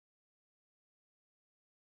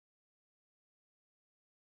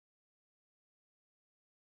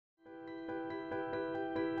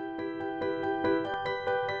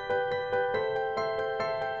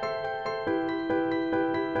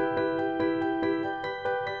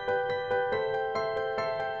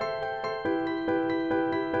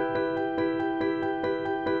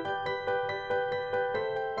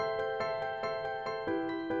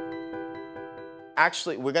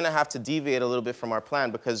actually, we're going to have to deviate a little bit from our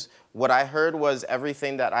plan because what I heard was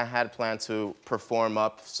everything that I had planned to perform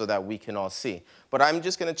up so that we can all see. But I'm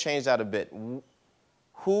just going to change that a bit.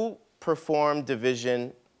 Who performed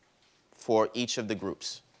division for each of the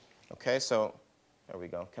groups? Okay, so there we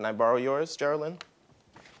go. Can I borrow yours, Geraldine?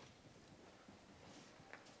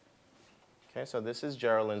 Okay, so this is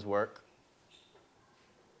Geraldine's work.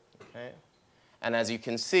 Okay. And as you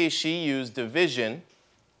can see, she used division.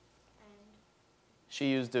 She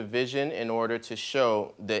used division in order to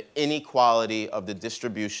show the inequality of the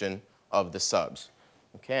distribution of the subs.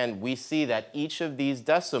 Okay, and we see that each of these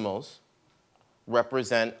decimals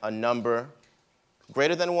represent a number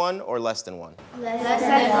greater than 1 or less than 1? Less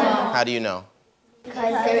than 1. How do you know?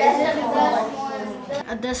 Because there is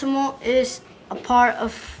a decimal is a part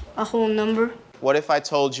of a whole number. What if I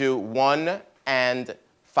told you 1 and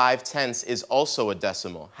 5/10 is also a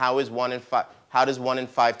decimal? How does 1 and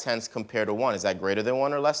 5/10 compare to 1? Is that greater than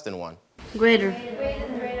 1 or less than 1? Greater.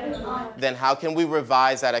 Then how can we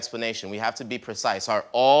revise that explanation? We have to be precise. Are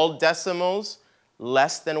all decimals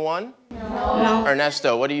less than 1? No.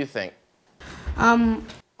 Ernesto, what do you think?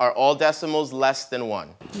 Are all decimals less than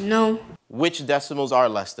 1? No. Which decimals are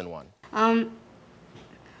less than 1?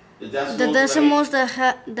 The decimals that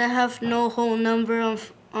have no whole number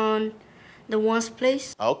on the ones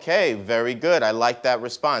place. Okay, very good. I like that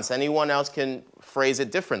response. Anyone else can phrase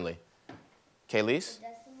it differently? Kayleese?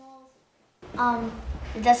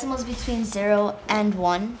 The decimals between 0 and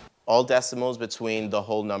 1. All decimals between the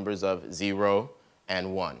whole numbers of 0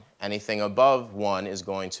 and 1. Anything above 1 is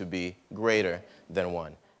going to be greater than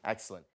 1. Excellent.